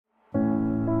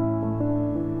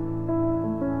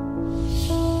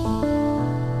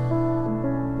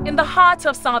In the heart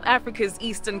of South Africa's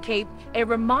Eastern Cape, a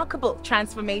remarkable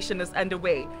transformation is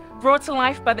underway, brought to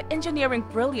life by the engineering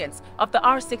brilliance of the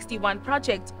R61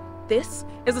 project. This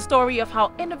is a story of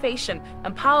how innovation,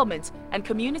 empowerment, and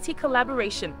community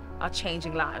collaboration are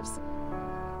changing lives.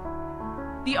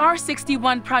 The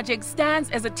R61 project stands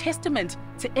as a testament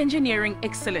to engineering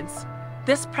excellence.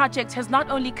 This project has not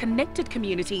only connected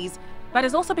communities, but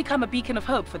has also become a beacon of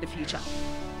hope for the future.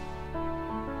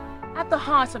 At the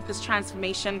heart of this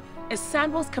transformation is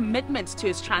SANWO's commitment to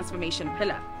its transformation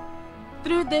pillar.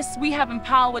 Through this, we have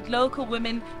empowered local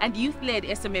women and youth-led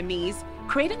SMMEs,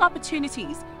 creating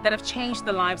opportunities that have changed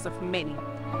the lives of many.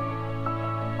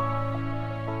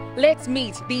 Let's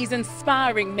meet these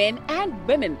inspiring men and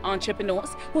women entrepreneurs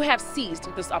who have seized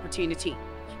this opportunity.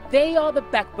 They are the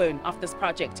backbone of this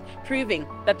project, proving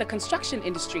that the construction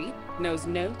industry knows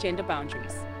no gender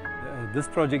boundaries. This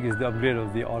project is the upgrade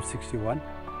of the R61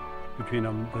 between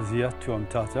Bhaziya to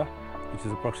Mthatha, which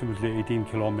is approximately 18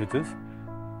 kilometers.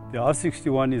 The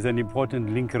R61 is an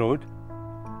important link road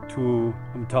to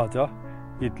Mthatha.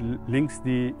 It links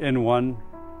the N1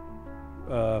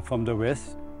 from the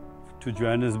west to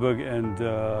Johannesburg and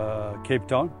Cape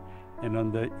Town, and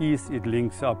on the east it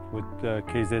links up with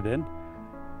KZN,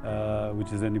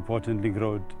 which is an important link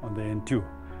road on the N2.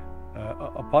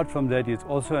 Apart from that, it's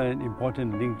also an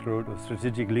important link road, a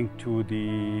strategic link to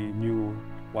the new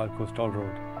Wild Coastal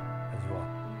Road as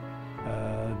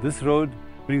well. This road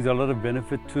brings a lot of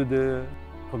benefit to the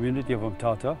community of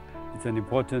Mthatha. It's an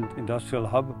important industrial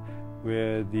hub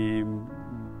where the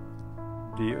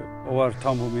OR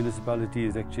Tambo municipality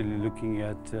is actually looking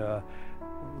at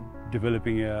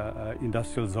developing an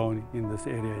industrial zone in this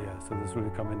area here. So this will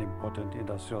become an important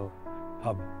industrial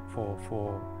hub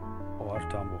for OR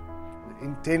Tambo. The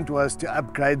intent was to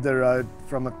upgrade the road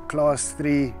from a Class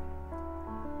 3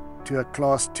 to a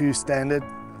Class 2 standard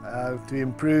to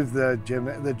improve the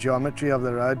geometry of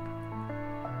the road,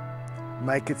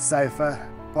 make it safer.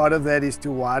 Part of that is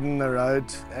to widen the road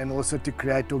and also to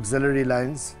create auxiliary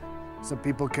lanes so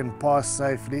people can pass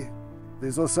safely.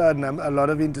 There's also a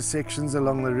lot of intersections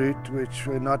along the route which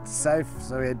were not safe,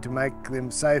 so we had to make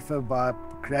them safer by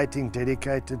creating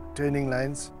dedicated turning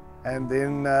lanes. And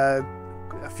then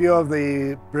a few of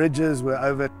the bridges were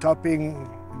overtopping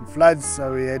in floods,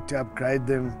 so we had to upgrade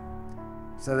them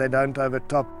so they don't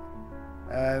overtop.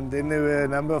 And then there were a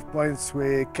number of points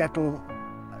where cattle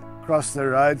crossed the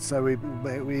road, so we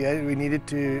needed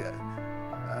to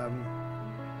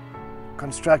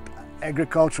construct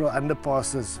agricultural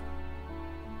underpasses.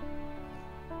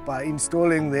 By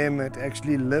installing them, it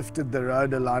actually lifted the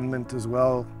road alignment as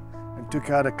well and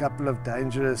took out a couple of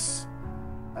dangerous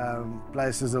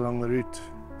places along the route.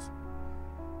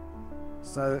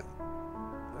 So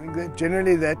I think that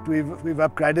generally we've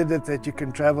upgraded it that you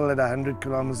can travel at 100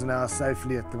 kilometers an hour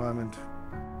safely at the moment.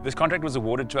 This contract was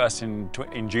awarded to us in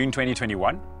June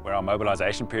 2021, where our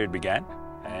mobilization period began.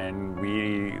 And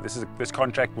this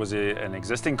contract was an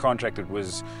existing contract that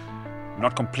was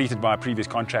not completed by a previous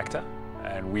contractor,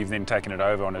 and we've then taken it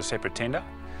over on a separate tender.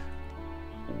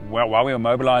 While we were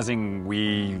mobilizing,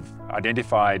 we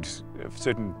identified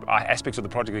certain aspects of the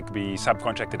project that could be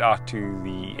subcontracted out to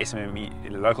the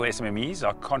local SMMEs.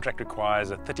 Our contract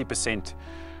requires a 30%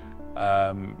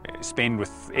 spend with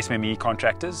SMME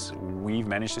contractors. We've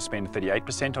managed to spend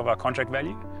 38% of our contract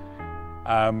value.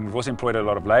 We've also employed a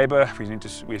lot of labour.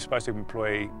 We're supposed to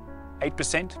employ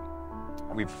 8%.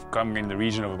 We've come in the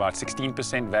region of about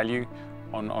 16% value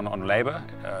on labour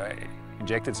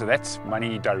injected, so that's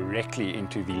money directly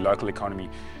into the local economy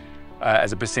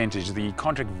as a percentage. The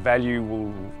contract value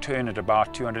will turn at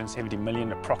about 270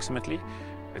 million approximately.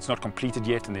 It's not completed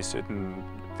yet, and there's certain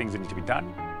things that need to be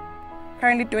done.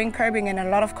 Currently doing curbing and a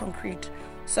lot of concrete.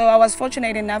 So I was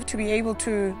fortunate enough to be able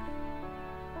to,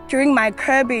 during my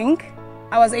curbing,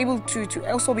 I was able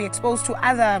to also be exposed to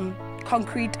other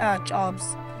concrete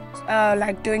jobs,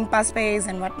 like doing bus bays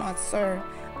and whatnot. So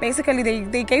basically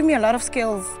they gave me a lot of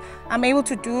skills. I'm able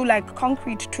to do like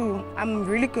concrete too. I'm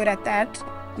really good at that.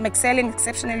 I'm excelling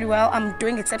exceptionally well. I'm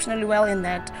doing exceptionally well in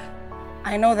that.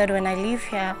 I know that when I leave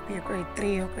here, I'll be a grade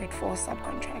 3 or grade 4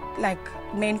 subcontract. Like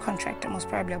main contractor, most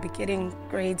probably I'll be getting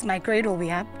grades. My grade will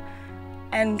be up.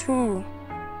 And 2,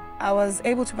 I was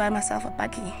able to buy myself a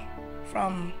buggy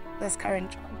from this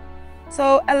current job.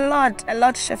 So a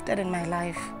lot shifted in my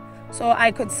life. So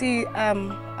I could see,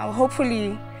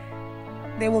 hopefully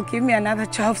they will give me another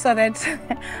job so that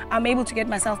I'm able to get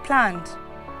myself planned.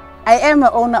 I am an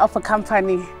owner of a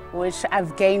company which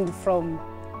I've gained from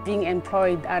being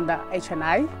employed under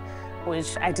HNI,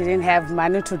 which I didn't have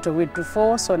money to do it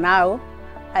before. So now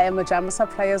I am a Jama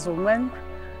supplier's woman.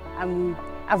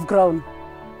 I've grown.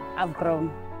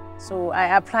 So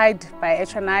I applied by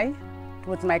HNI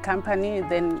with my company,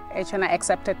 then HNI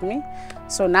accepted me.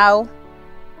 So now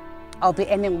I'll be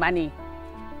earning money.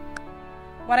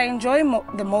 What I enjoy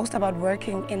the most about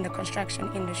working in the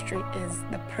construction industry is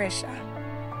the pressure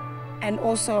and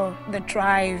also the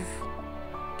drive,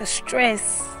 the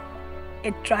stress.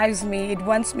 It drives me, it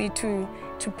wants me to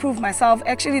prove myself.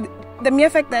 Actually, the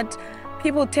mere fact that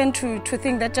people tend to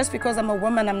think that just because I'm a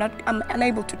woman, I'm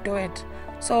unable to do it.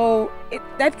 So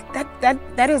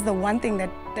that is the one thing that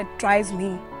drives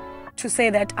me to say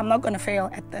that I'm not going to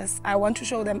fail at this. I want to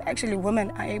show them actually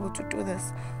women are able to do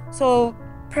this. So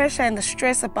pressure and the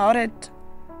stress about it,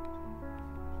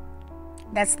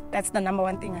 that's the number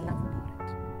one thing I love about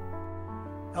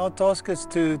it. Our task is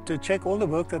to check all the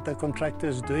work that the contractor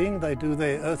is doing. They do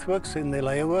their earthworks and their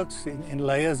layer works in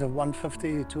layers of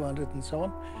 150, 200 and so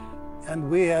on.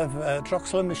 And we have a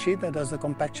Troxler machine that does the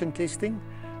compaction testing.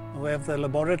 We have the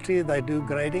laboratory, they do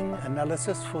grading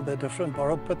analysis for the different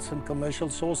borrow pits and commercial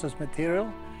sources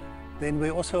material. Then we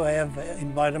also have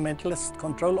environmentalist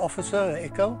control officer,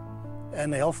 ECHO,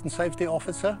 and a health and safety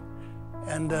officer.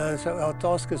 And so our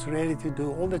task is really to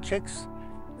do all the checks.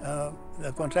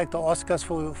 The contractor asks us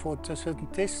for certain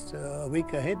tests a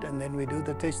week ahead, and then we do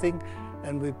the testing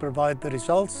and we provide the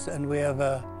results. And we have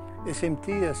a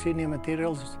SMT, a senior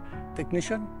materials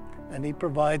technician, and he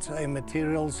provides a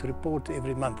materials report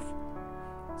every month.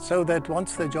 So that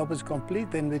once the job is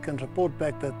complete, then we can report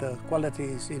back that the quality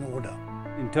is in order.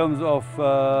 In terms of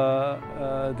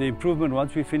the improvement,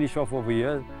 once we finish off over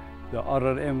here, the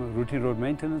RRM, routine road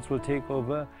maintenance, will take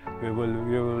over. We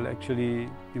will actually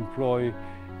employ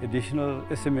additional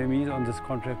SMMEs on this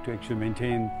contract to actually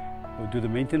maintain or do the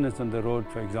maintenance on the road,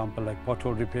 for example, like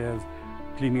pothole repairs,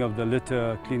 cleaning of the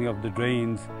litter, cleaning of the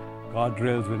drains,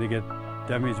 guardrails when they get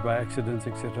damaged by accidents,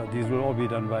 etc. These will all be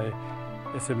done by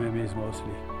SMMEs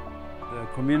mostly. The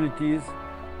communities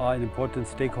are an important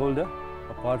stakeholder,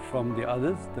 apart from the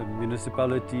others, the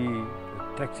municipality,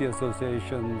 the taxi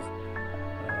associations,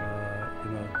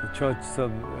 the church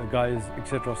guys,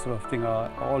 etc. sort of thing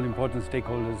are all important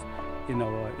stakeholders in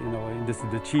our industry.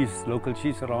 The chiefs, local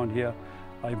chiefs around here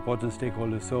are important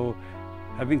stakeholders. So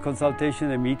having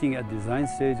consultation and meeting at design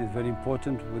stage is very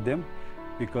important with them,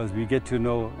 because we get to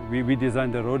know, we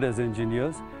design the road as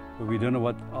engineers, but we don't know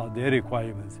what are their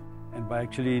requirements. And by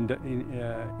actually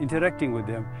interacting with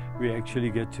them, we actually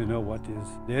get to know what is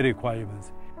their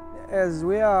requirements. As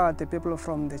we are the people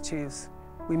from the chiefs,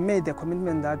 we made the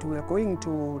commitment that we are going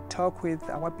to talk with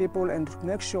our people and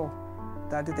make sure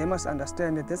that they must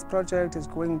understand that this project is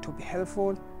going to be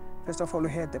helpful. First of all, we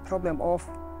had the problem of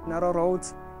narrow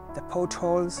roads, the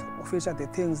potholes, of which are the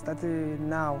things that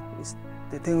now is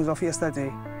the things of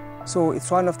yesterday. So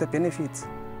it's one of the benefits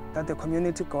that the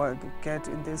community get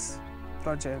in this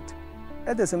project.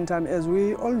 At the same time, as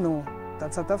we all know,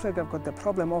 that South Africa got the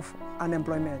problem of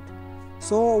unemployment.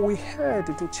 So we had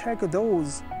to check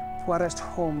those poorest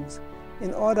homes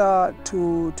in order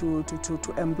to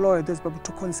employ these people,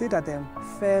 to consider them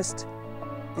first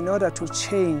in order to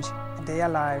change their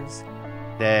lives.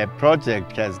 The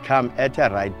project has come at a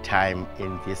right time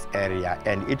in this area,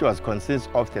 and it was consists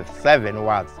of the 7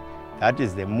 wards. That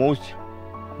is the most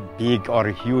big or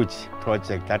huge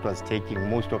project that was taking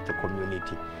most of the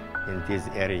community in these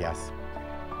areas.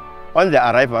 On the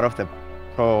arrival of the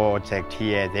project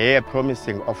here, they are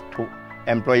promising of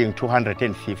employing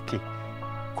 250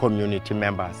 community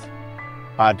members.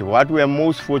 But what we are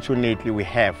most fortunately we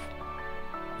have,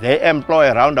 they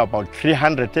employ around about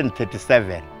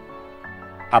 337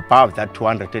 above that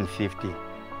 250.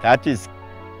 That is,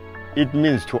 it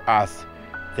means to us,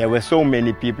 there were so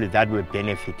many people that were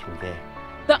benefiting there.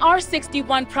 The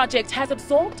R61 project has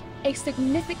absorbed a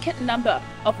significant number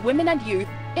of women and youth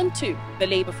into the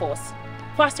labor force,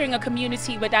 fostering a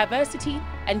community where diversity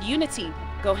and unity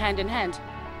go hand in hand.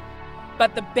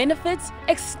 But the benefits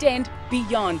extend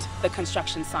beyond the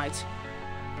construction site.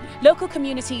 Local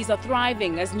communities are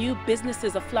thriving as new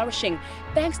businesses are flourishing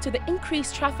thanks to the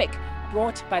increased traffic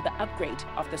brought by the upgrade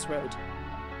of this road.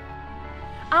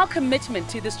 Our commitment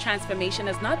to this transformation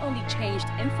has not only changed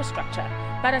infrastructure,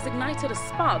 but has ignited a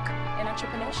spark in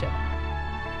entrepreneurship.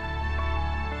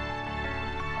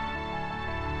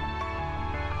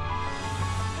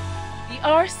 The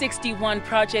R61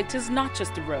 project is not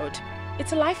just a road,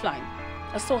 it's a lifeline,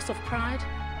 a source of pride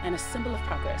and a symbol of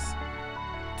progress.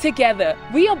 Together,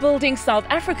 we are building South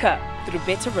Africa through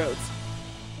better roads.